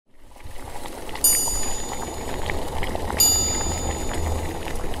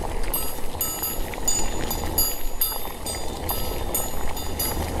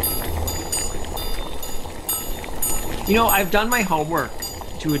I've done my homework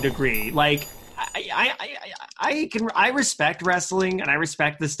to a degree. Like, I respect wrestling and I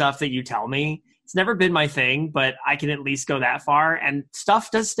respect the stuff that you tell me. It's never been my thing, but I can at least go that far, and stuff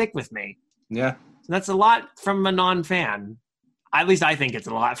does stick with me. Yeah. So that's a lot from a non-fan. At least I think it's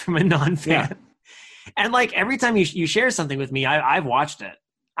a lot from a non-fan. Yeah. And like every time you share something with me, I've watched it.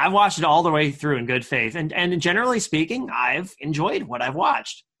 I've watched it all the way through in good faith, and generally speaking, I've enjoyed what I've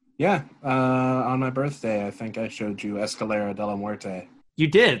watched. Yeah. On my birthday, I think I showed you Escalera de la Muerte. You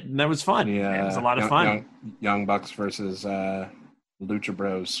did, and that was fun. Yeah, It was a lot of fun. Young Bucks versus Lucha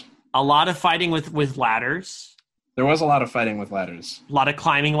Bros. A lot of fighting with ladders. There was a lot of fighting with ladders. A lot of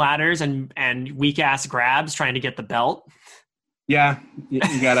climbing ladders and weak ass grabs trying to get the belt. Yeah, you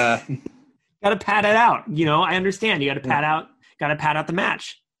gotta Gotta pad it out. I understand. You gotta pad out the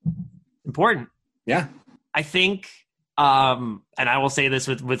match. Important. Yeah. I think, and I will say this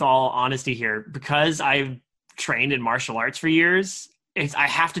with all honesty here, because I've trained in martial arts for years, I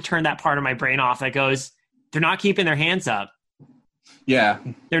have to turn that part of my brain off that goes, they're not keeping their hands up. Yeah.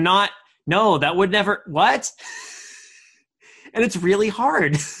 They're not. No, that would never. What? And it's really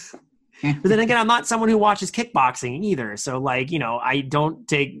hard. But then again, I'm not someone who watches kickboxing either. So like, I don't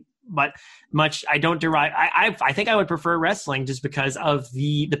take much. I don't derive. I think I would prefer wrestling just because of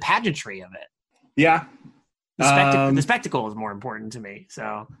the pageantry of it. Yeah. The spectacle is more important to me.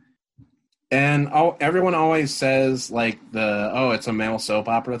 So. And everyone always says like it's a male soap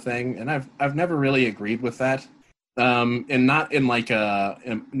opera thing, and I've never really agreed with that. And not in like a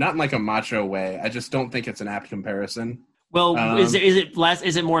macho way. I just don't think it's an apt comparison. Well, is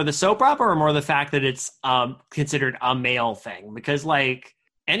it more the soap opera or more the fact that it's considered a male thing? Because like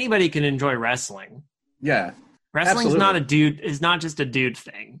anybody can enjoy wrestling. Yeah, wrestling is not just a dude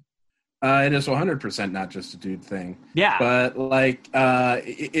thing. It is 100% not just a dude thing. Yeah, but like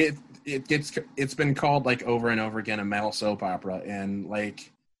it's been called like over and over again a male soap opera, and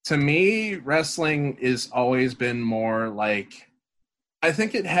like to me, wrestling is always been more like, I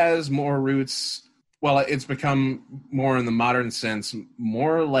think it has more roots. Well, it's become more in the modern sense,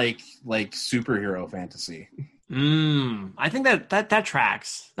 more like superhero fantasy. I think that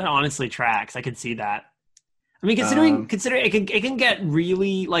tracks. That honestly tracks. I could see that. I mean, considering it can get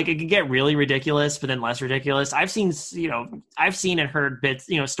really ridiculous, but then less ridiculous. I've seen and heard bits,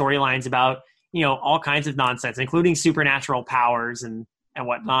 storylines about, all kinds of nonsense, including supernatural powers and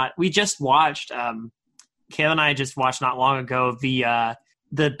whatnot. We just watched, Kayla and I just watched not long ago the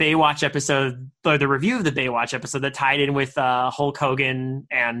Baywatch episode, or the review of the Baywatch episode that tied in with Hulk Hogan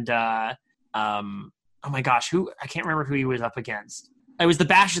and oh my gosh, I can't remember who he was up against. It was the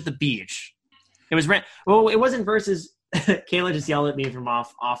Bash at the Beach. It wasn't versus. Kayla just yelled at me from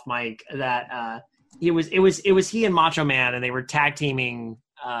off mic that it was he and Macho Man, and they were tag teaming.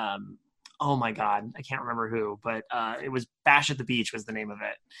 Oh my god, I can't remember who, but it was Bash at the Beach was the name of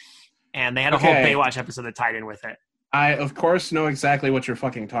it, and they had a whole Baywatch episode that tied in with it. I, of course, know exactly what you're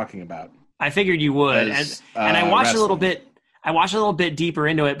fucking talking about. I figured you would. And I watched wrestling. a little bit. I watched a little bit deeper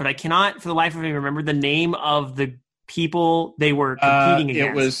into it, but I cannot for the life of me remember the name of the people they were competing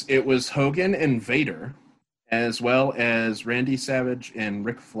against. It was Hogan and Vader, as well as Randy Savage and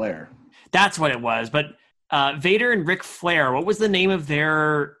Ric Flair. That's what it was. But Vader and Ric Flair, what was the name of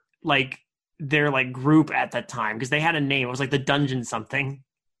their group at that time? Because they had a name. It was like the Dungeon something.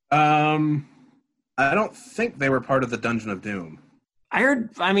 I don't think they were part of the Dungeon of Doom. I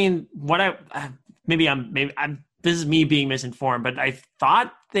heard. I mean, this is me being misinformed, but I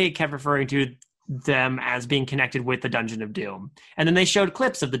thought they kept referring to them as being connected with the Dungeon of Doom, and then they showed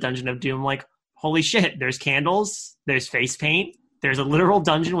clips of the Dungeon of Doom. Like, holy shit! There's candles. There's face paint. There's a literal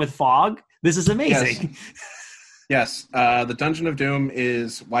dungeon with fog. This is amazing. Yes. The Dungeon of Doom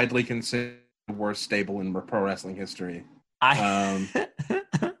is widely considered the worst stable in pro wrestling history.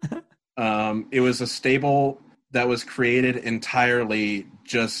 It was a stable that was created entirely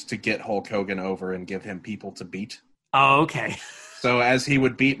just to get Hulk Hogan over and give him people to beat. Oh, okay. So as he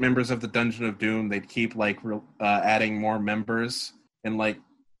would beat members of the Dungeon of Doom, they'd keep adding more members. And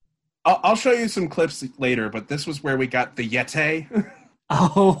I'll show you some clips later, but this was where we got the Yeti.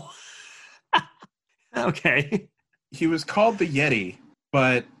 Oh, okay. He was called the Yeti,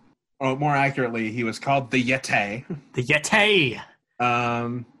 but more accurately, he was called the Yeti. The Yeti.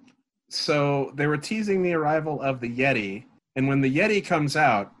 So they were teasing the arrival of the Yeti, and when the Yeti comes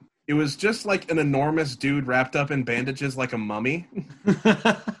out, it was just like an enormous dude wrapped up in bandages like a mummy.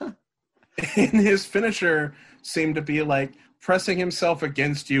 And his finisher seemed to be like pressing himself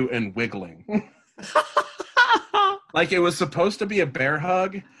against you and wiggling. Like it was supposed to be a bear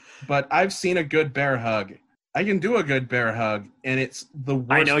hug, but I've seen a good bear hug. I can do a good bear hug, and it's the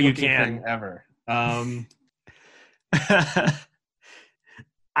worst thing ever.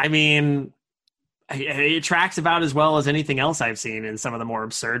 I mean, it tracks about as well as anything else I've seen in some of the more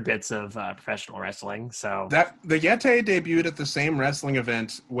absurd bits of professional wrestling. So that the Yeti debuted at the same wrestling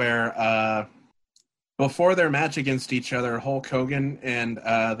event where before their match against each other, Hulk Hogan and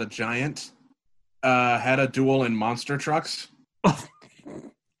the Giant had a duel in monster trucks.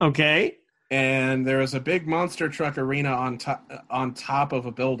 Okay. And there was a big monster truck arena on top of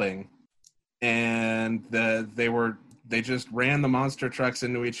a building, and they just ran the monster trucks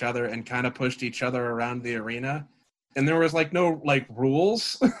into each other and kind of pushed each other around the arena. And there was no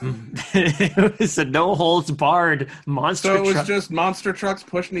rules. It was a no holds barred monster. So it was just monster trucks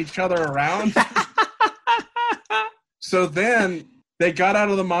pushing each other around. So then they got out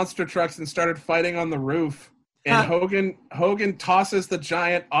of the monster trucks and started fighting on the roof. And Hogan tosses the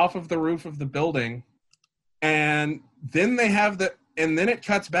Giant off of the roof of the building. And then then it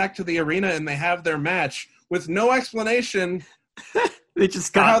cuts back to the arena and they have their match with no explanation. They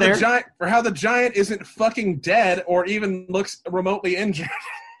just got there for how the Giant isn't fucking dead or even looks remotely injured.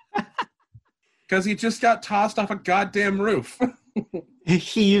 Because he just got tossed off a goddamn roof.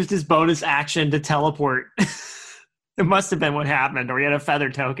 He used his bonus action to teleport. It must have been what happened, or he had a feather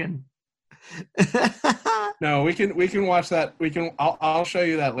token. No, we can watch that. I'll show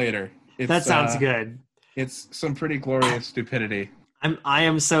you that later. That sounds good. It's some pretty glorious stupidity. I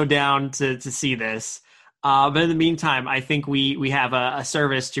am so down to see this. But in the meantime, I think we have a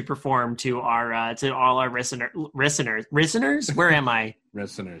service to perform to all our listeners. Where am I?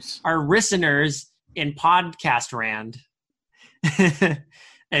 Listeners. Our listeners in podcast rand,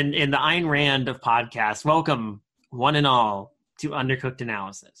 and in the Ayn Rand of podcasts. Welcome, one and all, to Undercooked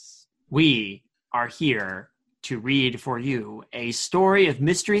Analysis. We are here to read for you a story of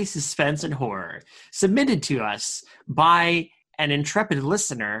mystery, suspense, and horror submitted to us by an intrepid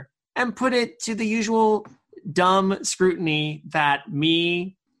listener and put it to the usual dumb scrutiny that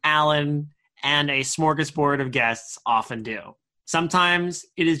me, Alan, and a smorgasbord of guests often do. Sometimes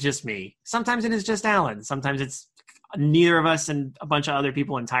it is just me. Sometimes it is just Alan. Sometimes it's neither of us and a bunch of other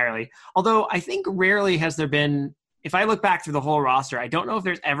people entirely. Although I think rarely has there been, if I look back through the whole roster, I don't know if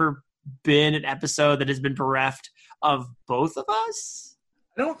there's ever been an episode that has been bereft of both of us.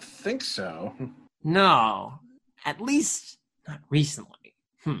 I don't think so. No, at least not recently.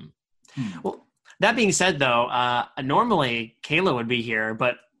 Well, that being said, though, normally Kayla would be here,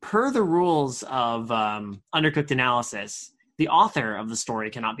 but per the rules of Undercooked Analysis, the author of the story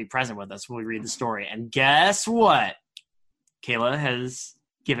cannot be present with us when we read the story. And guess what? Kayla has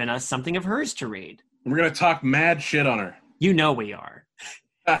given us something of hers to read. We're going to talk mad shit on her. You know we are.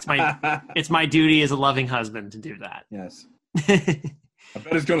 It's my duty as a loving husband to do that. Yes. I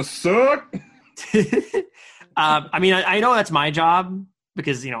bet it's going to suck. I mean, I know that's my job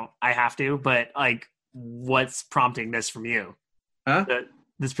because, I have to, but what's prompting this from you? Huh?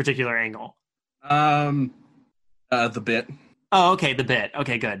 This particular angle? The bit. Oh, okay. The bit.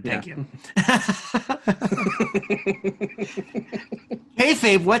 Okay, good. Thank you. Hey,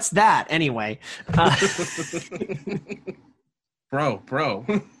 Fabe, what's that? Anyway. Bro.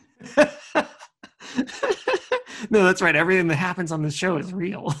 No, that's right. Everything that happens on this show is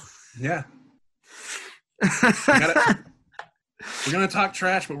real. Yeah. We're going to talk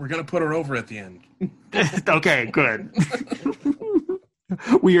trash, but we're going to put her over at the end. Okay, good.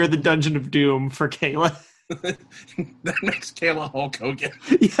 We are the Dungeon of Doom for Kayla. That makes Kayla Hulk Hogan.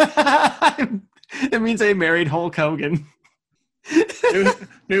 Yeah, it means I married Hulk Hogan.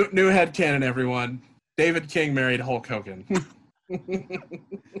 New headcanon, everyone. David King married Hulk Hogan.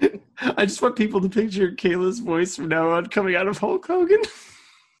 I just want people to picture Kayla's voice from now on coming out of Hulk Hogan.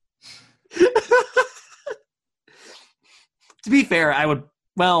 To be fair, I would.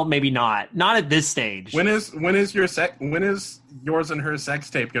 Well, maybe not. Not at this stage. When is yours and her sex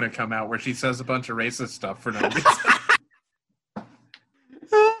tape going to come out where she says a bunch of racist stuff for no reason?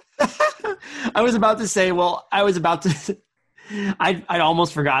 I was about to say. Well, I'd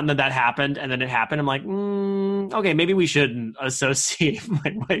almost forgotten that happened, and then it happened. I'm like, okay, maybe we shouldn't associate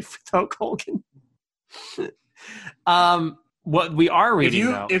my wife with Hulk Hogan. What we are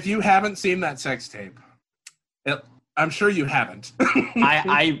reading, if you haven't seen that sex tape, I'm sure you haven't.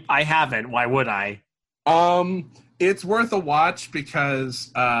 I haven't. Why would I? It's worth a watch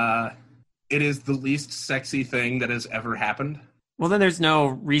because it is the least sexy thing that has ever happened. Well, then there's no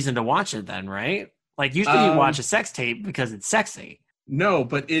reason to watch it then, right? Usually you watch a sex tape because it's sexy. No,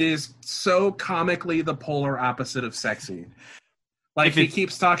 but it is so comically the polar opposite of sexy. He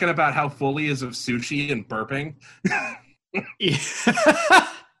keeps talking about how full he is of sushi and burping.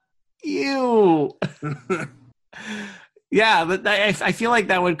 Ew. Yeah, but I feel like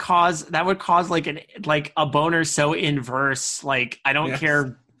that would cause like a boner so inverse. Like I don't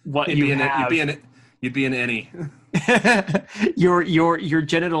care what you have. You'd be an any. your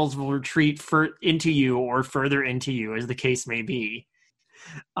genitals will retreat into you or further into you, as the case may be.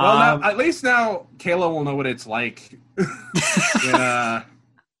 Well, now, at least now Kayla will know what it's like.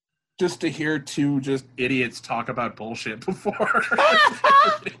 Just to hear two just idiots talk about bullshit before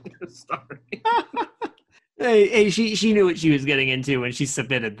starting. Hey, she knew what she was getting into when she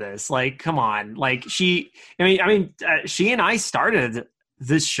submitted this. Like, come on. Like she and I started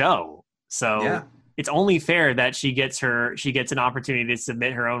this show, so yeah. It's only fair that she gets an opportunity to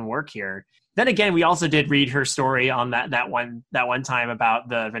submit her own work here. Then again, we also did read her story on that one time about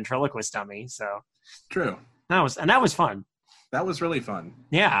the ventriloquist dummy. So true. That was fun. That was really fun.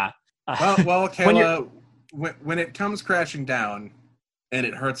 Yeah. Well, Kayla, when it comes crashing down and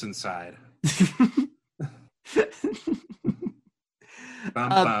it hurts inside. Bum,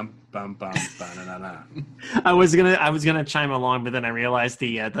 bum, bum, ba-na-na-na. I was gonna chime along, but then I realized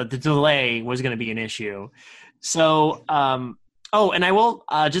the delay was gonna be an issue. So, and I will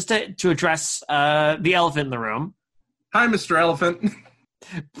just to address the elephant in the room. Hi, Mr. Elephant.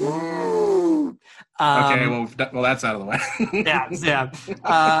 Okay, well, that's out of the way.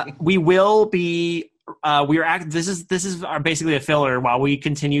 yeah. We will be. This is basically a filler while we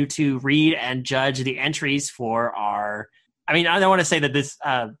continue to read and judge the entries for our. I mean, I don't want to say that this.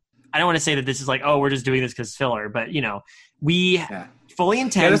 I don't want to say that this is like, oh, we're just doing this because it's filler, but we fully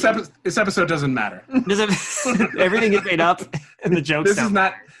intend. Yeah, this episode doesn't matter. Everything is made up, and the jokes.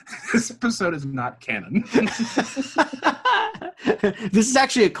 This episode is not canon. This is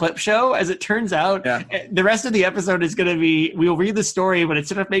actually a clip show, as it turns out. Yeah. The rest of the episode is going to be, we will read the story, but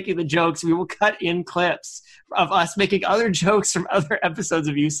instead of making the jokes, we will cut in clips of us making other jokes from other episodes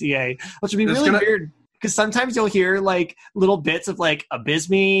of UCA, which will be really weird, because sometimes you'll hear like little bits of like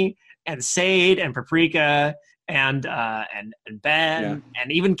Abysme and Sade and Paprika and Ben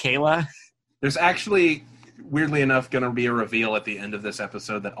and even Kayla. There's actually, weirdly enough, going to be a reveal at the end of this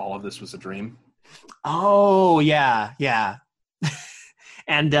episode that all of this was a dream. Oh, yeah.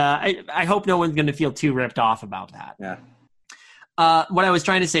 And I hope no one's going to feel too ripped off about that. Yeah. What I was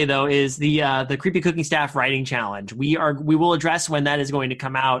trying to say, though, is the Creepy Cooking Staff Writing Challenge. We will address when that is going to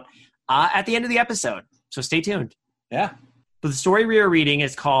come out at the end of the episode. So stay tuned. Yeah. But the story we are reading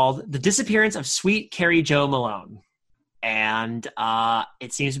is called The Disappearance of Sweet Carrie Jo Malone. And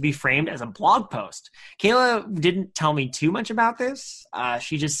it seems to be framed as a blog post. Kayla didn't tell me too much about this.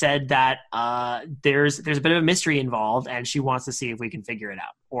 She just said that there's a bit of a mystery involved, and she wants to see if we can figure it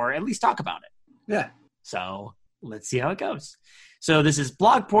out, or at least talk about it. Yeah. So let's see how it goes. So this is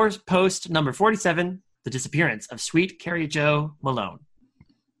blog post number 47, The Disappearance of Sweet Carrie Jo Malone.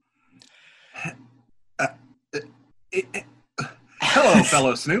 Hello,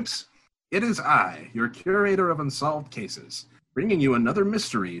 fellow Snoops. It is I, your curator of unsolved cases, bringing you another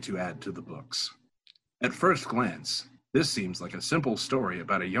mystery to add to the books. At first glance, this seems like a simple story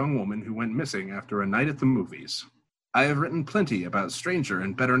about a young woman who went missing after a night at the movies. I have written plenty about stranger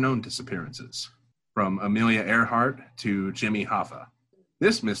and better-known disappearances, from Amelia Earhart to Jimmy Hoffa.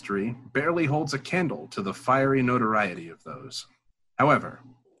 This mystery barely holds a candle to the fiery notoriety of those. However,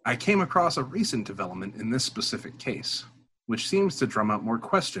 I came across a recent development in this specific case, which seems to drum up more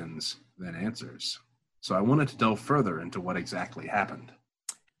questions than answers. So I wanted to delve further into what exactly happened.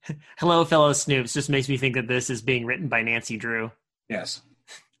 Hello, fellow Snoops. Just makes me think that this is being written by Nancy Drew. Yes.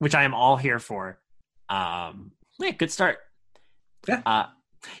 Which I am all here for. Good start. Yeah.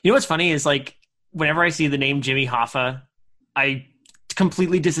 You know what's funny is, like, whenever I see the name Jimmy Hoffa, I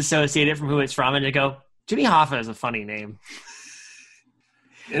completely disassociate it from who it's from, and I go, Jimmy Hoffa is a funny name.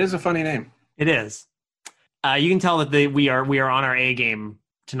 It is a funny name. It is. You can tell that we are on our A game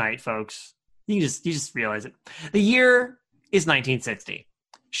tonight, folks. You just realize it. The year is 1960.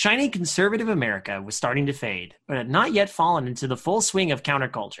 Shiny conservative America was starting to fade, but had not yet fallen into the full swing of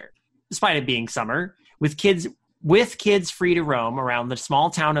counterculture. Despite it being summer, with kids free to roam around the small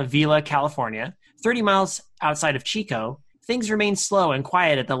town of Vila, California, 30 miles outside of Chico, things remained slow and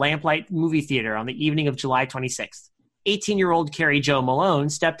quiet at the Lamplight movie theater on the evening of July 26th. 18-year-old Carrie Jo Malone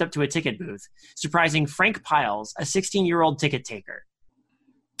stepped up to a ticket booth, surprising Frank Piles, a 16-year-old ticket taker.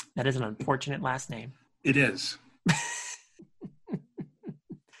 That is an unfortunate last name. It is.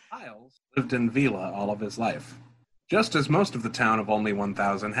 Piles lived in Vila all of his life, just as most of the town of only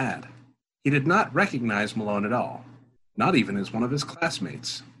 1,000 had. He did not recognize Malone at all, not even as one of his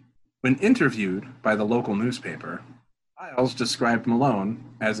classmates. When interviewed by the local newspaper, Piles described Malone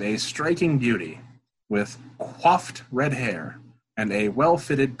as a striking beauty, with coiffed red hair and a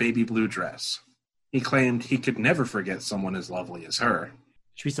well-fitted baby blue dress. he claimed he could never forget someone as lovely as her.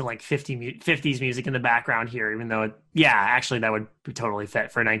 Should be some like 50s music in the background here, even though actually that would totally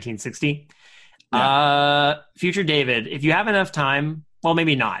fit for 1960. Yeah. Future David, if you have enough time, well,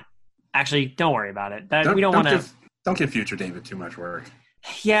 maybe not. Actually, don't worry about it. Don't give Future David too much work.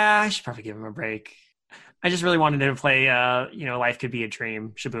 Yeah, I should probably give him a break. I just really wanted him to play, Life Could Be a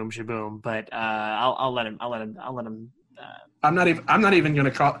Dream, Shaboom Shaboom, but I'll let him. I'm not even going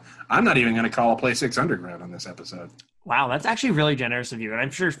to call a Play 6 Underground on this episode. Wow, that's actually really generous of you, and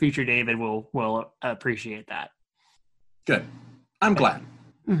I'm sure Future David will appreciate that. Good. I'm glad.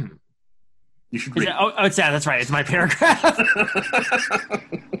 Mm-hmm. You should read. It's sad. That's right. It's my paragraph.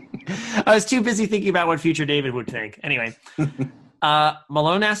 I was too busy thinking about what Future David would think. Anyway,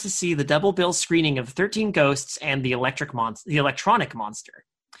 Malone asked to see the double bill screening of 13 Ghosts and the Electronic Monster.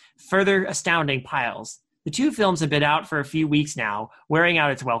 Further astounding piles. The two films have been out for a few weeks now, wearing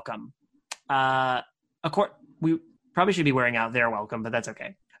out its welcome. We probably should be wearing out their welcome, but that's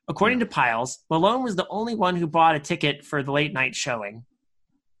okay. According to Piles, Malone was the only one who bought a ticket for the late night showing.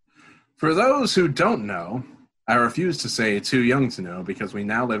 For those who don't know, I refuse to say too young to know because we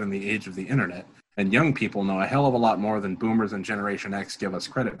now live in the age of the internet, and young people know a hell of a lot more than boomers and Generation X give us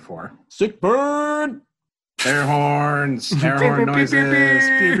credit for. Sick burn! Air horns, air horn noises.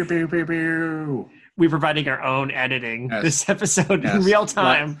 Pew, pew, pew, pew, pew. We're providing our own editing this episode in real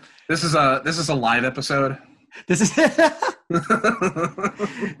time. This is a live episode. This is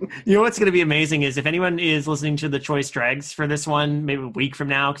You know what's going to be amazing is if anyone is listening to the Choice Dregs for this one, maybe a week from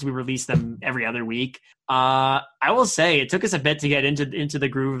now, because we release them every other week. I will say it took us a bit to get into the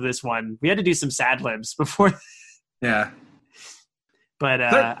groove of this one. We had to do some sad libs before. Yeah. But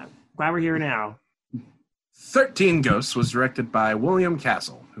glad we're here now. 13 Ghosts was directed by William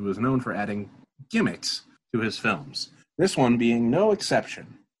Castle, who was known for adding gimmicks to his films. This one being no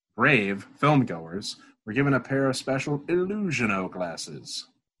exception. Brave filmgoers were given a pair of special Illusiono glasses,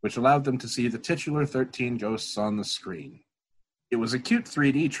 which allowed them to see the titular 13 ghosts on the screen. It was a cute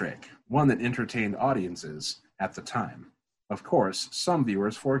 3D trick, one that entertained audiences at the time. Of course, some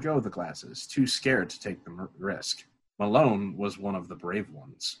viewers forego the glasses, too scared to take the risk. Malone was one of the brave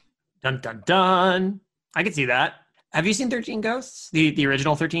ones. Dun dun dun! I could see that. Have you seen 13 Ghosts? The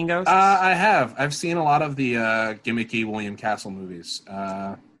original 13 Ghosts? I have. I've seen a lot of the gimmicky William Castle movies.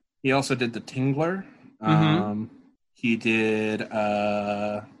 He also did The Tingler. He did,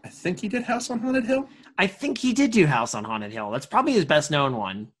 I think he did House on Haunted Hill. I think he did do House on Haunted Hill. That's probably his best known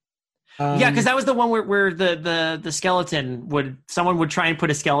one. Because that was the one where the skeleton someone would try and put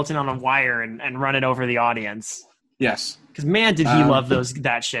a skeleton on a wire and run it over the audience. Yes. Because man, did he love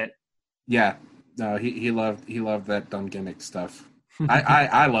that shit. Yeah. No, he loved that dumb gimmick stuff.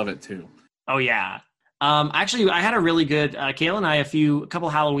 I love it too. Oh yeah. Actually, I had a really good. Kayla and I a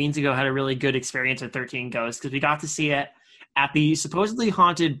couple Halloweens ago had a really good experience with 13 Ghosts because we got to see it at the supposedly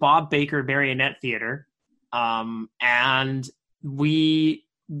haunted Bob Baker Marionette Theater, and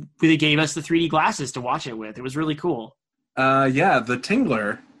they gave us the 3D glasses to watch it with. It was really cool. Yeah, The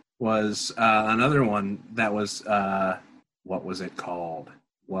Tingler was another one that was. What was it called?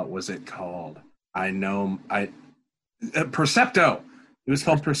 Percepto. It was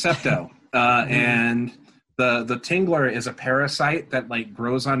called Percepto. And the Tingler is a parasite that like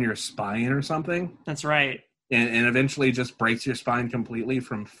grows on your spine or something. That's right. And eventually just breaks your spine completely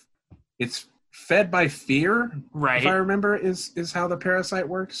it's fed by fear. Right. If I remember is how the parasite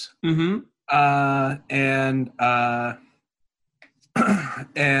works. Mm-hmm.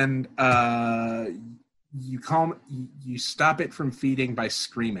 You stop it from feeding by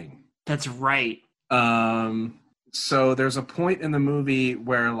screaming. That's right. So there's a point in the movie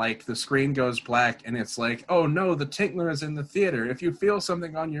where like the screen goes black and it's like, oh no, the Tingler is in the theater. If you feel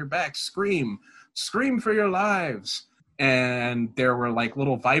something on your back, scream for your lives. And there were like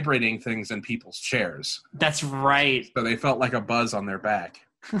little vibrating things in people's chairs. That's right. So they felt like a buzz on their back.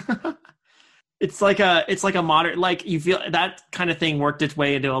 It's like a modern, like you feel that kind of thing worked its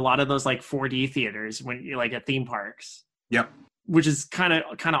way into a lot of those like 4D theaters when you're like at theme parks. Yep. Which is kind of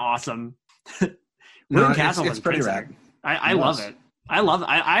awesome. William Castle it's pretty rad. I love it.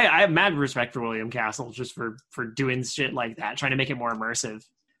 I have mad respect for William Castle just for doing shit like that, trying to make it more immersive.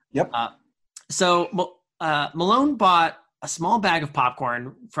 Yep. So Malone bought a small bag of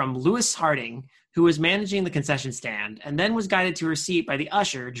popcorn from Lewis Harding, who was managing the concession stand, and then was guided to her seat by the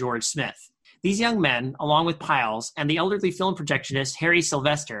usher, George Smith. These young men, along with Piles and the elderly film projectionist Harry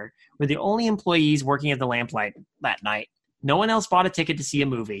Sylvester, were the only employees working at the Lamplight that night. No one else bought a ticket to see a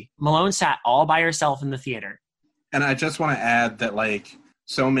movie. Malone sat all by herself in the theater. And I just want to add that, like,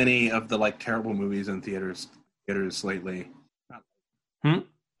 so many of the, like, terrible movies in theaters lately. Oh,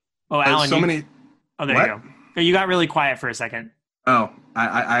 Alan, Oh, there What? you go. You got really quiet for a second. Oh,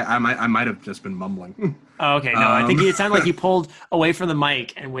 I might have just been mumbling. Oh, okay. No, I think it sounded like you pulled away from the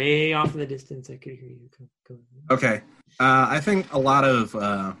mic and way off in the distance. I could hear you. Go. Okay. I think a lot of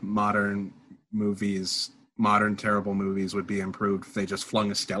modern terrible movies would be improved if they just flung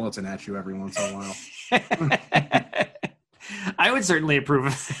a skeleton at you every once in a while. I would certainly approve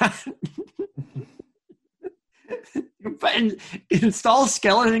of that. But install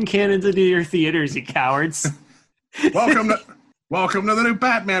skeleton cannons into your theaters, you cowards. Welcome to the new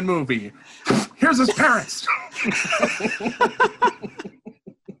Batman movie. Here's his parents.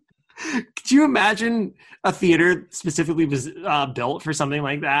 Could you imagine a theater specifically was built for something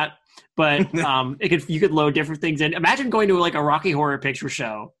like that? But you could load different things in. Imagine going to like a Rocky Horror Picture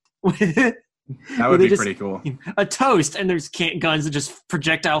Show. That would be pretty cool. A toast, and there's guns that just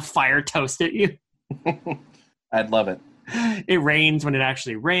projectile fire toast at you. I'd love it. It rains when it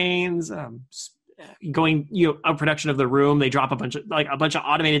actually rains. A production of The Room, they drop a bunch of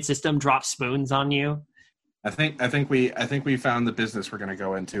automated system drop spoons on you. I think we found the business we're going to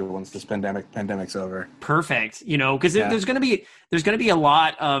go into once this pandemic's over. Perfect. Because there's going to be a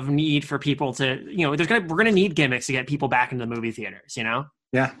lot of need for people to, we're going to need gimmicks to get people back into the movie theaters.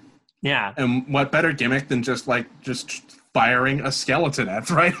 Yeah. Yeah. And what better gimmick than just firing a skeleton at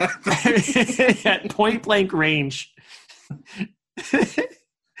point blank range.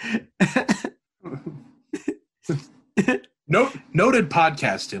 Noted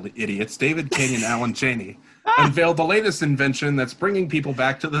podcast idiots David King and Alan Cheney unveiled the latest invention that's bringing people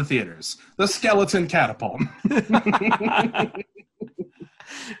back to the theaters: the skeleton catapult.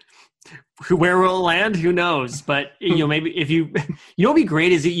 Where will it land? Who knows? But maybe if what'd be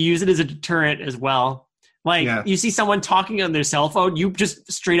great is that you use it as a deterrent as well. You see someone talking on their cell phone, you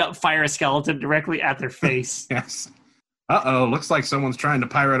just straight up fire a skeleton directly at their face. Yes. Uh-oh, looks like someone's trying to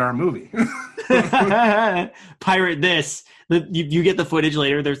pirate our movie. Pirate this. You get the footage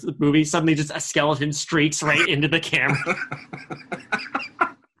later, there's the movie, suddenly just a skeleton streaks right into the camera.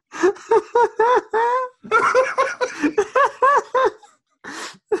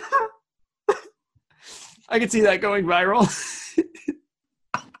 I can see that going viral.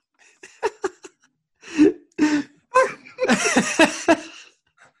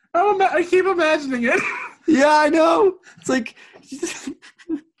 I keep imagining it. Yeah, I know. It's like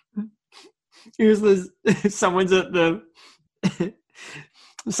here's this. Someone's at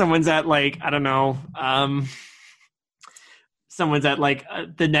like, I don't know. Someone's at like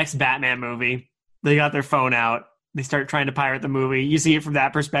the next Batman movie. They got their phone out. They start trying to pirate the movie. You see it from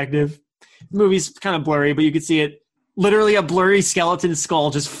that perspective. The movie's kind of blurry, but you can see it. Literally, a blurry skeleton skull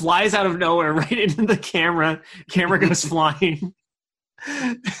just flies out of nowhere right into the camera. Camera goes flying.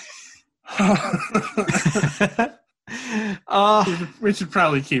 We should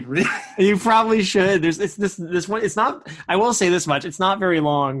probably keep reading. You probably should. There's this one. It's not. I will say this much. It's not very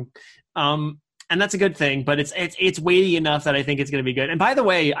long, and that's a good thing. But it's weighty enough that I think it's going to be good. And by the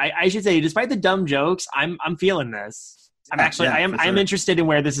way, I should say, despite the dumb jokes, I'm feeling this. I'm interested in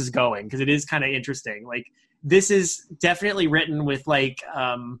where this is going, because it is kind of interesting. Like, this is definitely written with like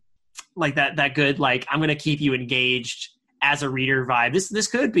that good, like, I'm going to keep you engaged as a reader vibe. This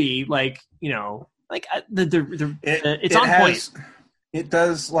could be like, it's on point. It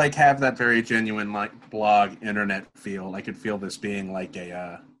does like have that very genuine like blog internet feel. I could feel this being like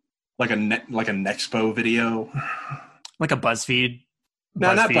a Nexpo video, like a BuzzFeed.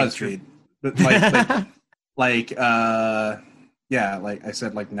 No, not BuzzFeed, but like I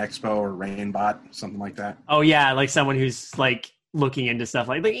said, like Nexpo or Rainbot, something like that. Oh yeah, like someone who's like looking into stuff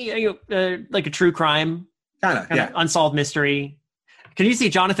like a true crime, kind of unsolved mystery. Can you see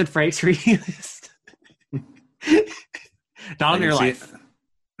Jonathan Frakes reading this? Not in your life.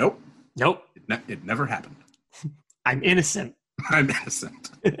 Nope. It never happened. I'm innocent. I'm innocent.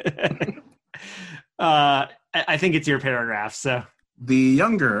 I think it's your paragraph. So the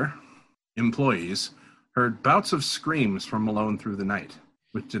younger employees heard bouts of screams from Malone through the night,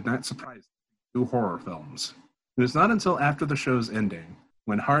 which did not surprise them. 2 horror films. It was not until after the show's ending,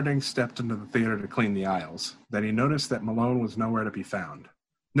 when Harding stepped into the theater to clean the aisles, that he noticed that Malone was nowhere to be found.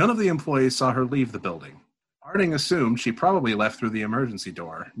 None of the employees saw her leave the building. Harding assumed she probably left through the emergency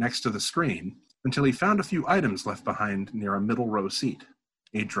door, next to the screen, until he found a few items left behind near a middle row seat.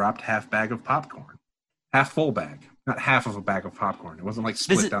 A dropped half bag of popcorn. Half full bag. Not half of a bag of popcorn. It wasn't like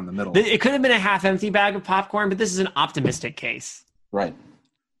split down the middle. It could have been a half-empty bag of popcorn, but this is an optimistic case. Right.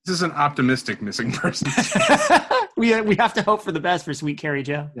 This is an optimistic missing person. We have to hope for the best for Sweet Carrie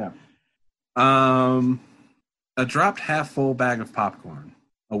Jo. Yeah. A dropped half-full bag of popcorn.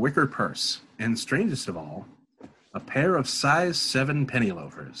 A wicker purse. And strangest of all, a pair of size 7 penny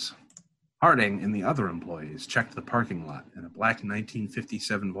loafers. Harding and the other employees checked the parking lot, and a black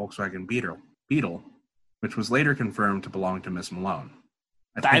 1957 Volkswagen Beetle, which was later confirmed to belong to Miss Malone.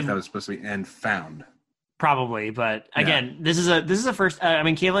 I think that was supposed to be and found. Probably, but again, this is a first.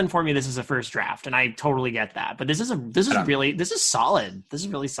 Kayla informed me this is a first draft, and I totally get that. But this is solid. This is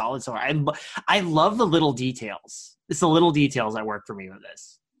really solid. So I love the little details. It's the little details that work for me with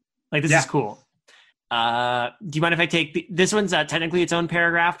this. Like this is cool. Do you mind if I take this one's technically its own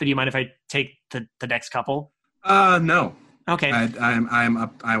paragraph? But do you mind if I take the next couple? No. Okay.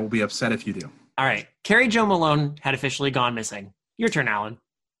 I will be upset if you do. All right. Carrie Jo Malone had officially gone missing. Your turn, Alan.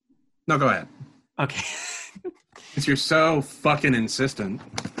 No, go ahead. Okay. Because you're so fucking insistent.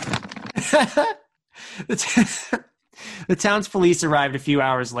 The town's police arrived a few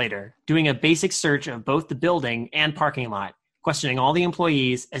hours later, doing a basic search of both the building and parking lot, questioning all the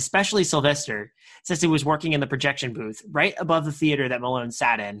employees, especially Sylvester, since he was working in the projection booth right above the theater that Malone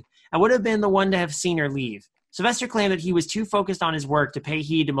sat in, and would have been the one to have seen her leave. Sylvester claimed that he was too focused on his work to pay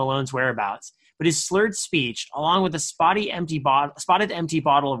heed to Malone's whereabouts, but his slurred speech, along with a spotted empty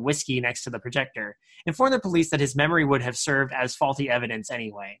bottle of whiskey next to the projector, informed the police that his memory would have served as faulty evidence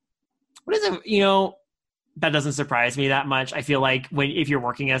anyway. What is it? That doesn't surprise me that much. I feel like if you're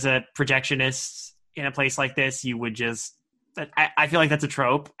working as a projectionist in a place like this, you would just. I feel like that's a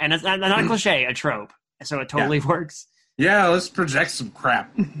trope, and it's not a cliche, a trope. So it totally works. Yeah, let's project some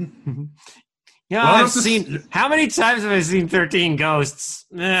crap. How many times have I seen 13 Ghosts?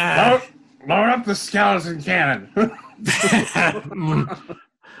 Load up the skeleton cannon.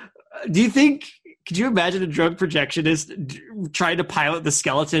 Do you think? Could you imagine a drug projectionist trying to pilot the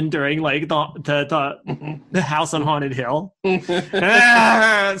skeleton during like the House on Haunted Hill?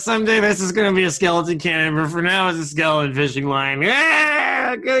 Someday this is going to be a skeleton cannon, but for now it's a skeleton fishing line.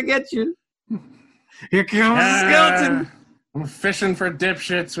 I'm gonna get you. Here comes the skeleton. I'm fishing for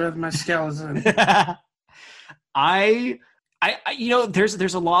dipshits with my skeleton.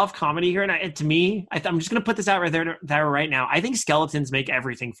 There's a law of comedy here, and to me, I'm just gonna put this out there right now. I think skeletons make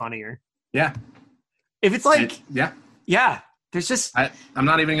everything funnier. Yeah. If it's like, there's just. I'm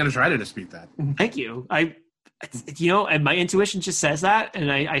not even going to try to dispute that. Thank you. And my intuition just says that,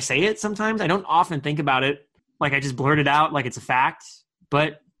 and I say it sometimes. I don't often think about it. Like I just blurt it out like it's a fact.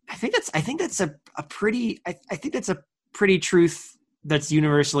 But I think that's a pretty truth that's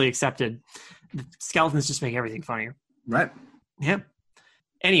universally accepted. Skeletons just make everything funnier. Right. Yep.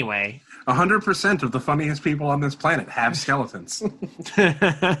 Anyway. 100% of the funniest people on this planet have skeletons.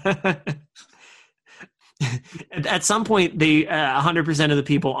 At some point, 100% of the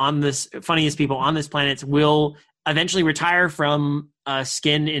people funniest people on this planet will eventually retire from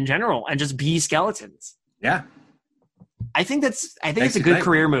skin in general and just be skeletons. Yeah. I think it's a good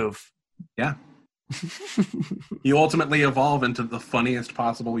career move. Yeah. You ultimately evolve into the funniest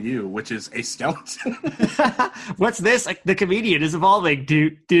possible you, which is a skeleton. What's this? The comedian is evolving.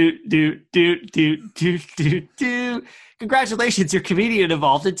 Do. Congratulations, your comedian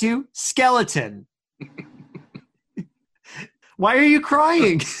evolved into skeleton. Why are you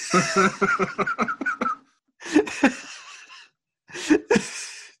crying?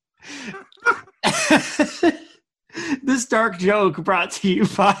 This dark joke brought to you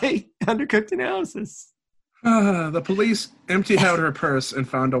by Undercooked Analysis. The police emptied out her purse and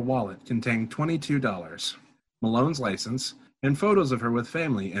found a wallet containing $22, Malone's license, and photos of her with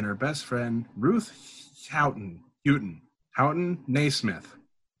family and her best friend, Ruth Houghton Naismith.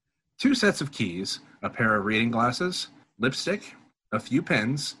 2 sets of keys, a pair of reading glasses, lipstick, a few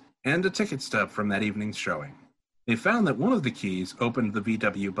pens, and a ticket stub from that evening's showing. They found that one of the keys opened the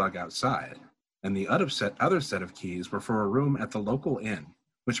VW Bug outside, and the other set of keys were for a room at the local inn,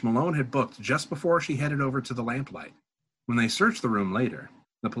 which Malone had booked just before she headed over to the Lamplight. When they searched the room later,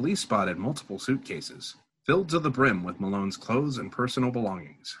 the police spotted multiple suitcases, filled to the brim with Malone's clothes and personal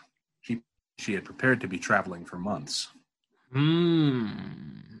belongings. She had prepared to be traveling for months.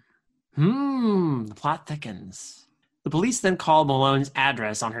 The plot thickens. The police then called Malone's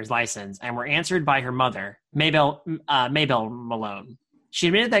address on her license and were answered by her mother, Maybelle Malone. She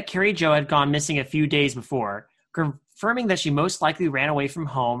admitted that Carrie Jo had gone missing a few days before, confirming that she most likely ran away from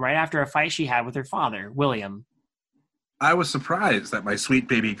home right after a fight she had with her father, William. I was surprised that my sweet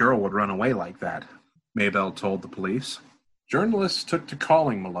baby girl would run away like that, Maybelle told the police. Journalists took to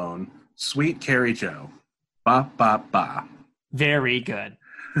calling Malone Sweet Carrie Jo. Ba, ba, ba. Very good.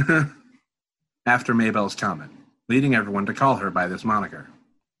 After Maybelle's comment, leading everyone to call her by this moniker.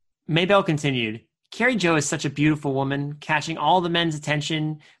 Maybelle continued, Carrie Jo is such a beautiful woman, catching all the men's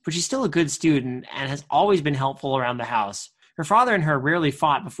attention, but she's still a good student and has always been helpful around the house. Her father and her rarely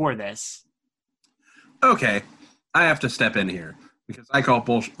fought before this. Okay, I have to step in here, Because I call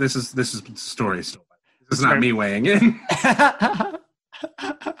bullshit. This is the story still. This is not me weighing in.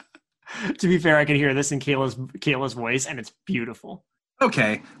 To be fair, I can hear this in Kayla's voice, and it's beautiful.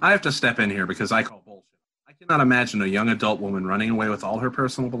 Okay, I have to step in here because I call bullshit. I cannot imagine a young adult woman running away with all her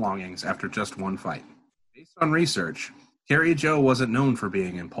personal belongings after just one fight. Based on research, Carrie Jo wasn't known for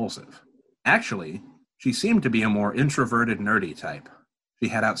being impulsive. Actually, she seemed to be a more introverted, nerdy type. She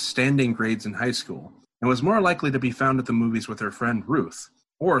had outstanding grades in high school and was more likely to be found at the movies with her friend Ruth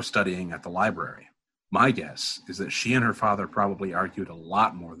or studying at the library. My guess is that she and her father probably argued a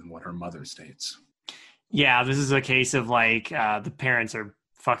lot more than what her mother states. Yeah, this is a case of like the parents are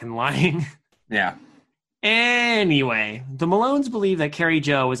fucking lying. Yeah. Anyway, the Malones believe that Carrie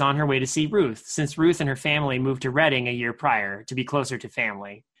Jo was on her way to see Ruth, since Ruth and her family moved to Reading a year prior to be closer to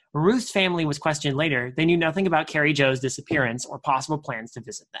family. When Ruth's family was questioned later, they knew nothing about Carrie Jo's disappearance or possible plans to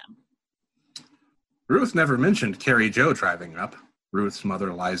visit them. Ruth never mentioned Carrie Jo driving up, Ruth's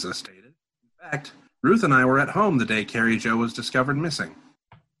mother Liza stated. In fact, Ruth and I were at home the day Carrie Jo was discovered missing.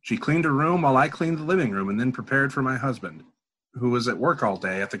 She cleaned her room while I cleaned the living room and then prepared for my husband, who was at work all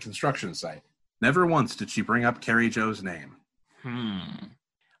day at the construction site. Never once did she bring up Carrie Jo's name.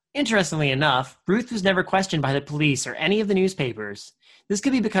 Interestingly enough, Ruth was never questioned by the police or any of the newspapers. This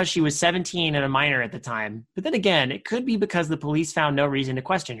could be because she was 17 and a minor at the time, but then again, it could be because the police found no reason to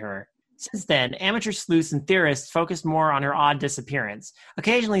question her. Since then, amateur sleuths and theorists focused more on her odd disappearance,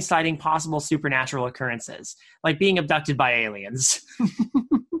 occasionally citing possible supernatural occurrences, like being abducted by aliens.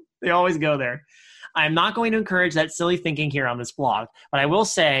 They always go there. I am not going to encourage that silly thinking here on this blog, but I will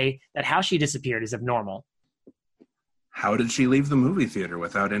say that how she disappeared is abnormal. How did she leave the movie theater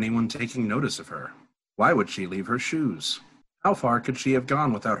without anyone taking notice of her? Why would she leave her shoes? How far could she have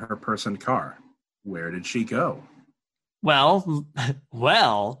gone without her purse and car? Where did she go? Well,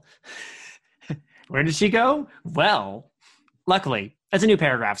 where did she go? Well, luckily, that's a new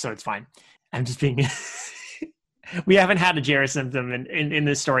paragraph, so it's fine. I'm just being... We haven't had a Jarrah symptom in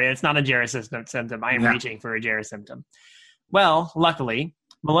this story. It's not a Jarrah symptom. I am reaching for a Jarrah symptom. Well, luckily,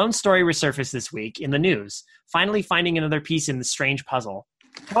 Malone's story resurfaced this week in the news, finally finding another piece in the strange puzzle.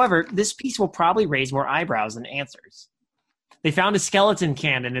 However, this piece will probably raise more eyebrows than answers. They found a skeleton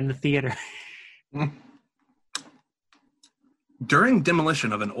cannon in the theater. During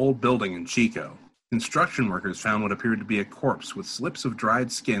demolition of an old building in Chico, construction workers found what appeared to be a corpse with slips of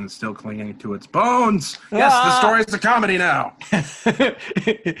dried skin still clinging to its bones. Yes, the story's a comedy now.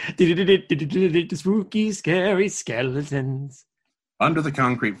 Spooky, scary skeletons. Under the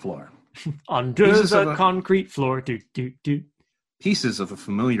concrete floor. Under the concrete floor. Pieces of a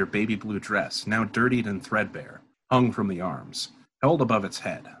familiar baby blue dress, now dirtied and threadbare, hung from the arms, held above its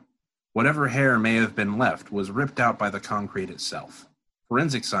head. Whatever hair may have been left was ripped out by the concrete itself.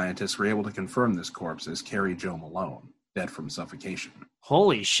 Forensic scientists were able to confirm this corpse as Carrie Jo Malone, dead from suffocation.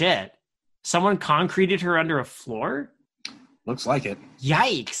 Holy shit. Someone concreted her under a floor? Looks like it.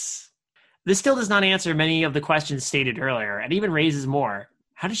 Yikes. This still does not answer many of the questions stated earlier, and even raises more.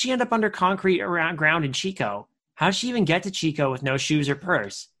 How did she end up under concrete around ground in Chico? How did she even get to Chico with no shoes or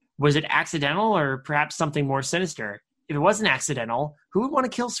purse? Was it accidental or perhaps something more sinister? If it wasn't accidental, who would want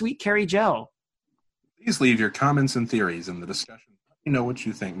to kill sweet Carrie Jo? Please leave your comments and theories in the discussion. Let me know what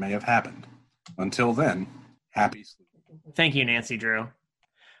you think may have happened. Until then, happy sleeping. Thank you, Nancy Drew.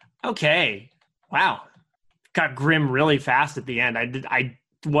 Okay. Wow. Got grim really fast at the end. I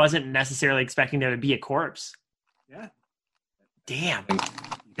wasn't necessarily expecting there to be a corpse. Yeah. Damn. You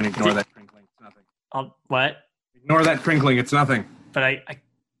can ignore that crinkling. It's nothing. What? Ignore that crinkling. It's nothing. But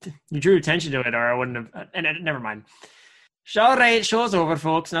you drew attention to it, or I wouldn't have. And never mind. All right, show's over,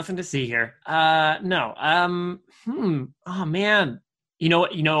 folks. Nothing to see here. No. Oh man. You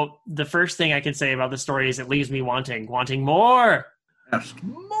know. The first thing I can say about the story is it leaves me wanting more. Yes.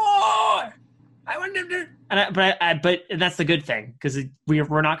 More. I wonder. But that's the good thing, because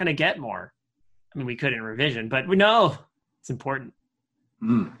we're not going to get more. I mean, we could in revision, but we know it's important.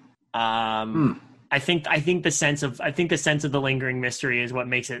 I think the sense of the lingering mystery is what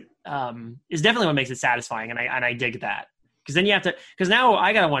makes it is definitely what makes it satisfying, and I dig that, because then you have to, because now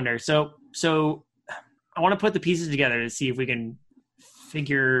I gotta wonder. So I want to put the pieces together to see if we can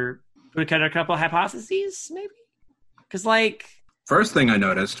put a couple of hypotheses, maybe, because like first thing I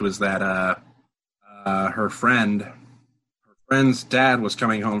noticed was that her friend's dad was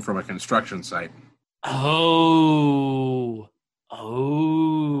coming home from a construction site. Oh,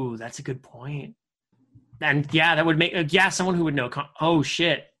 that's a good point. And yeah, that would make someone who would know. Oh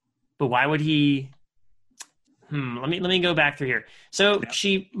shit! But why would he? Let me go back through here. So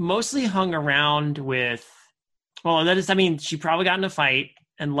she mostly hung around with. Well, that is. I mean, she probably got in a fight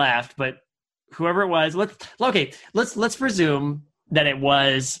and left. But whoever it was, let's presume that it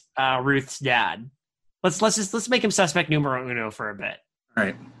was Ruth's dad. Let's make him suspect numero uno for a bit. All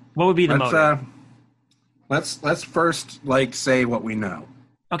right. What would be the motive? Let's first say what we know.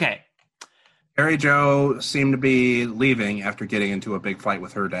 Okay. Carrie Jo seemed to be leaving after getting into a big fight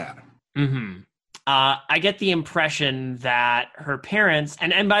with her dad. Mm-hmm. I get the impression that her parents,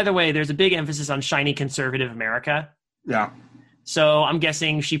 and by the way, there's a big emphasis on shiny conservative America. Yeah. So I'm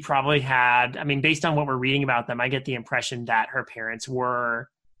guessing she probably had, I mean, based on what we're reading about them, I get the impression that her parents were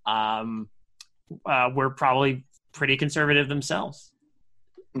probably pretty conservative themselves.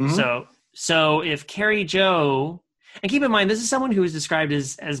 Mm-hmm. So if Carrie Jo, and keep in mind, this is someone who is described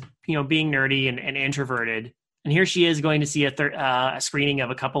as being nerdy and introverted, and here she is going to see a screening of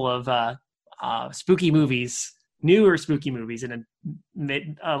a couple of spooky movies, newer spooky movies in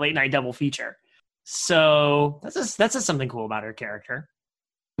a late night double feature. So that's something cool about her character.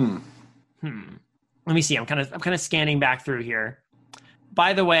 Let me see. I'm kind of scanning back through here.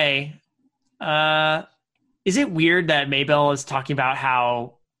 By the way, is it weird that Maybelle is talking about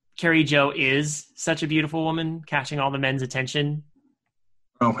how Carrie Jo is such a beautiful woman, catching all the men's attention?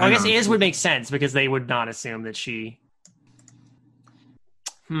 Well, I guess is would make sense because they would not assume that she.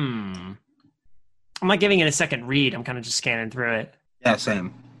 I'm not giving it a second read. I'm kind of just scanning through it. Yeah,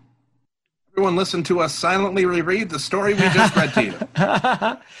 same. Everyone listen to us silently reread the story we just read to you.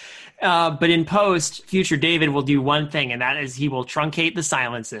 But in post, future David will do one thing, and that is he will truncate the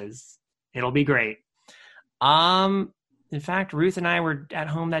silences. It'll be great. In fact, Ruth and I were at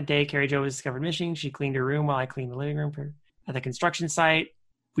home that day. Carrie Jo was discovered missing. She cleaned her room while I cleaned the living room at the construction site.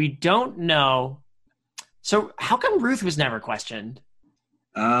 We don't know. So how come Ruth was never questioned?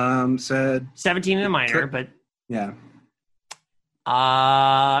 Said 17 and a minor, but yeah.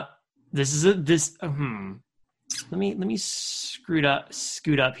 Let me scoot up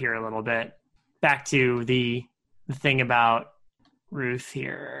here a little bit. Back to the thing about Ruth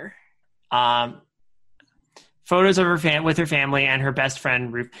here. Photos of her with her family and her best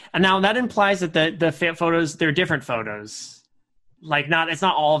friend Ruth. And now that implies that the photos, they're different photos. Like it's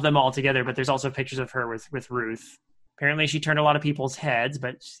not all of them all together, but there's also pictures of her with Ruth. Apparently she turned a lot of people's heads,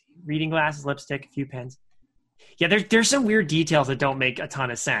 but reading glasses, lipstick, a few pens. Yeah, there's some weird details that don't make a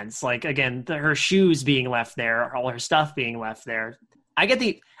ton of sense. Like, again, her shoes being left there, all her stuff being left there. I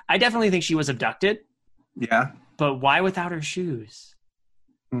definitely think she was abducted. Yeah. But why without her shoes?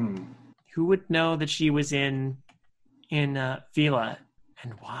 Who would know that she was in Vila,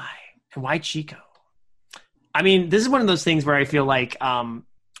 and why? And why Chico? I mean, this is one of those things where I feel like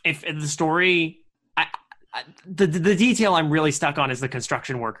if the story, the detail I'm really stuck on is the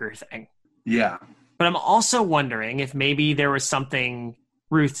construction worker thing. Yeah. But I'm also wondering if maybe there was something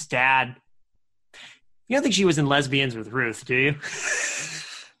Ruth's dad. You don't think she was in Lesbians with Ruth, do you?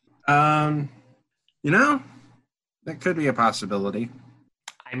 That could be a possibility.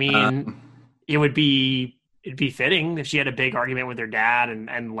 I mean, it'd be fitting if she had a big argument with her dad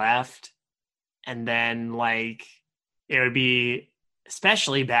and left. And then, it would be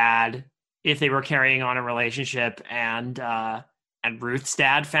especially bad if they were carrying on a relationship and Ruth's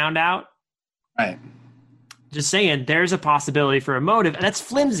dad found out. Right. Just saying, there's a possibility for a motive. And that's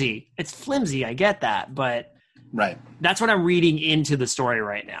flimsy. It's flimsy. I get that. But right. That's what I'm reading into the story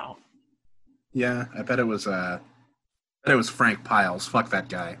right now. Yeah, I bet it was Frank Piles. Fuck that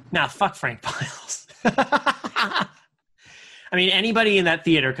guy. Nah, fuck Frank Piles. I mean, anybody in that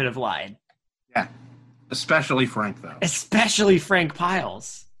theater could have lied. Yeah. Especially Frank, though. Especially Frank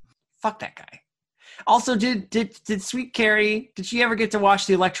Piles. Fuck that guy. Also, did Sweet Carrie, did she ever get to watch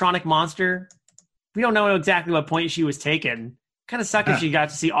The Electronic Monster? We don't know exactly what point she was taken. Kind of suck if she got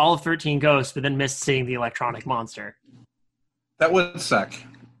to see all of 13 Ghosts, but then missed seeing The Electronic Monster. That would suck.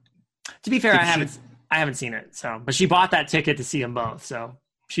 To be fair, I haven't seen it. So, but she bought that ticket to see them both, so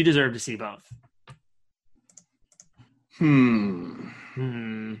she deserved to see both. I mean,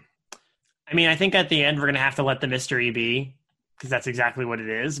 I think at the end we're gonna have to let the mystery be, because that's exactly what it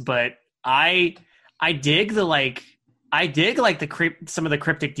is. But I dig some of the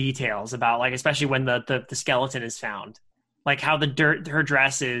cryptic details about, especially when the skeleton is found, how her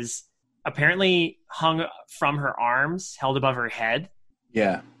dress is apparently hung from her arms, held above her head.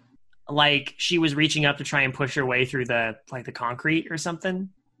 Yeah. She was reaching up to try and push her way through the concrete or something.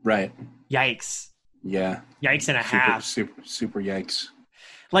 Right. Yikes. Yeah. Yikes and a half. Super yikes.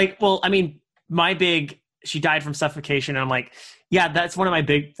 I mean, she died from suffocation. And I'm like, yeah, that's one of my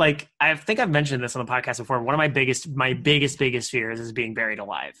big, I think I've mentioned this on the podcast before. One of my biggest fears is being buried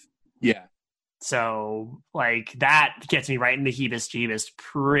alive. Yeah. So that gets me right in the heebie-jeebies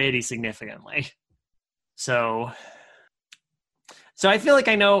pretty significantly. So So I feel like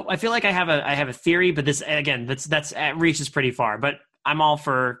I know. I feel like I have a theory, but this again, that's reaches pretty far. But I'm all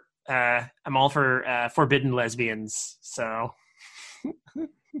for forbidden lesbians. So,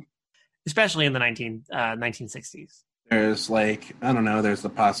 especially in the 1960s. There's like, I don't know. There's the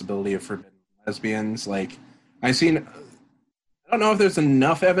possibility of forbidden lesbians. Like, I don't know if there's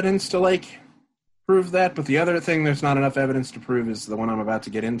enough evidence to like prove that. But the other thing there's not enough evidence to prove is the one I'm about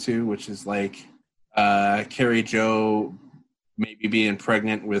to get into, which is like Carrie Jo maybe being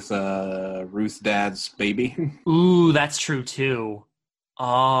pregnant with Ruth's dad's baby. Ooh, that's true too.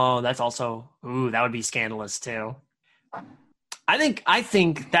 Oh, that's also that would be scandalous too. I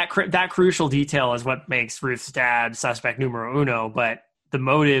think that crucial detail is what makes Ruth's dad suspect numero uno, but the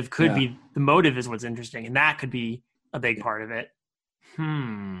motive could be the motive is what's interesting, and that could be a big part of it.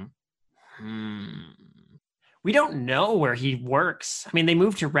 We don't know where he works. I mean, they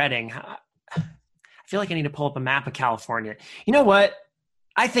moved to Reading. I feel like I need to pull up a map of California. You know what?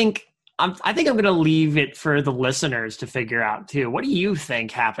 I think I'm going to leave it for the listeners to figure out too. What do you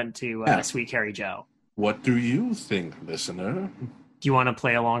think happened to Sweet Carrie Jo? What do you think, listener? Do you want to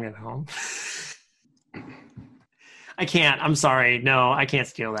play along at home? I can't. I'm sorry. No, I can't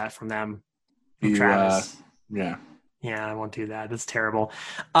steal that from them. From Travis. Yeah, I won't do that. That's terrible.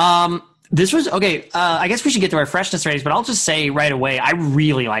 This was okay. I guess we should get to our freshness ratings, but I'll just say right away, I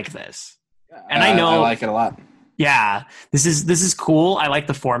really like this. And I know I like it a lot. Yeah, this is cool. I like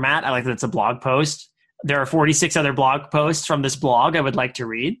the format. I like that it's a blog post. There are 46 other blog posts from this blog I would like to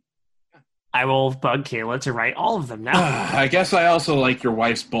read. I will bug Kayla to write all of them now. I guess I also like your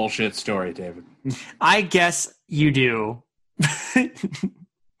wife's bullshit story, David. I guess you do.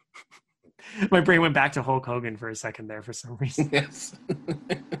 My brain went back to Hulk Hogan for a second there for some reason. Yes.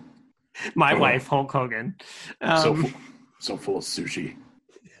 My wife, Hulk Hogan. So full of sushi.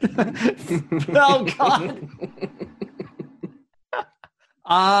 Oh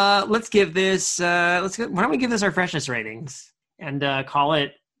God. Let's give this. Why don't we give this our freshness ratings and call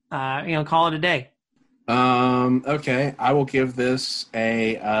it a day. Okay, I will give this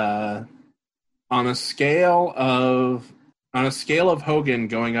on a scale of Hogan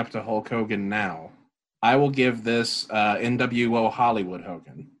going up to Hulk Hogan now. I will give this NWO Hollywood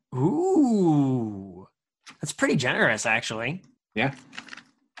Hogan. Ooh, that's pretty generous, actually. Yeah.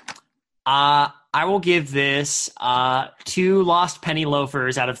 I will give this 2 lost penny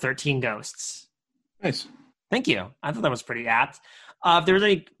loafers out of 13 ghosts. Nice. Thank you. I thought that was pretty apt. If there was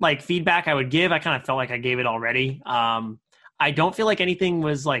any feedback I would give, I kind of felt like I gave it already. I don't feel like anything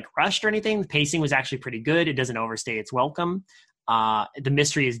was rushed or anything. The pacing was actually pretty good. It doesn't overstay its welcome. The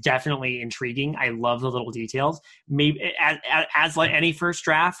mystery is definitely intriguing. I love the little details. Maybe as like any first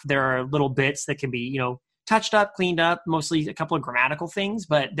draft, there are little bits that can be, touched up, cleaned up, mostly a couple of grammatical things,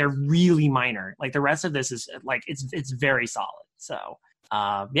 but they're really minor. Like the rest of this is it's very solid. So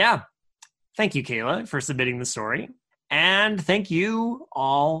yeah. Thank you, Kayla, for submitting the story. And thank you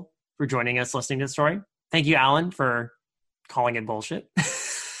all for joining us listening to the story. Thank you, Alan, for calling it bullshit.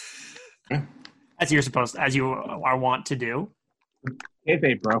 As you are wont to do.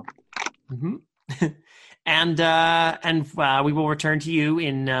 Hey, bro. Mm-hmm. And we will return to you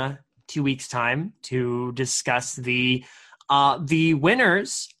in 2 weeks' time to discuss the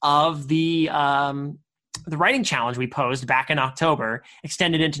winners of the writing challenge we posed back in October,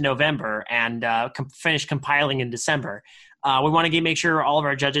 extended into November, and finished compiling in December. We want to make sure all of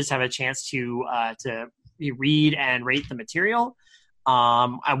our judges have a chance to read and rate the material.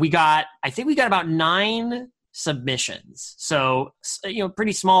 I think we got about 9 submissions, so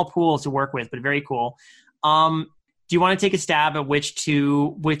pretty small pool to work with, but very cool. Do you want to take a stab at which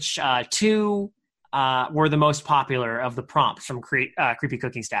two were the most popular of the prompts from Creepy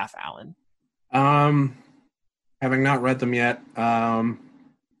Cooking staff, Alan? Having not read them yet,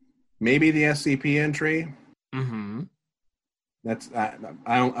 maybe the SCP entry. Mm-hmm. That's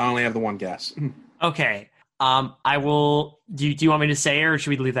I only have the one guess. Okay. I will. Do you want me to say it, or should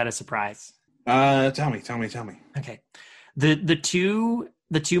we leave that a surprise? Tell me. Okay. The two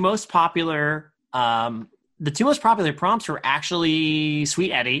most popular prompts were actually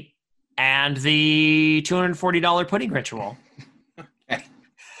Sweet Eddie and the $240 pudding ritual. Okay.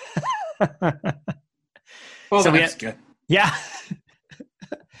 Well, so that's good. Yeah.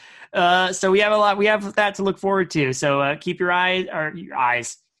 So we have that to look forward to. So keep your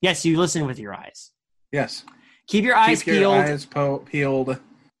eyes. Yes, you listen with your eyes. Yes. Keep your eyes peeled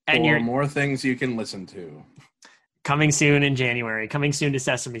and for more things you can listen to. Coming soon in January. Coming soon to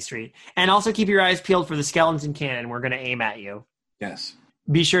Sesame Street. And also keep your eyes peeled for the Skeletons in Canon. We're going to aim at you. Yes.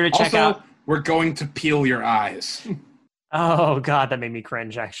 Be sure to check out. We're going to peel your eyes. Oh, God, that made me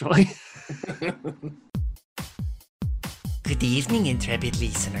cringe, actually. Good evening, intrepid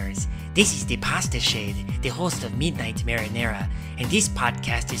listeners. This is the Pasta Shade, the host of Midnight Marinara, and this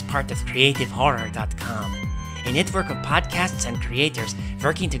podcast is part of CreativeHorror.com, a network of podcasts and creators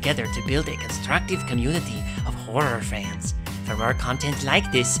working together to build a constructive community of horror fans. For more content like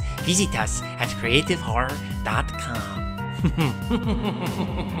this, visit us at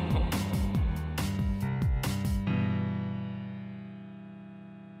CreativeHorror.com.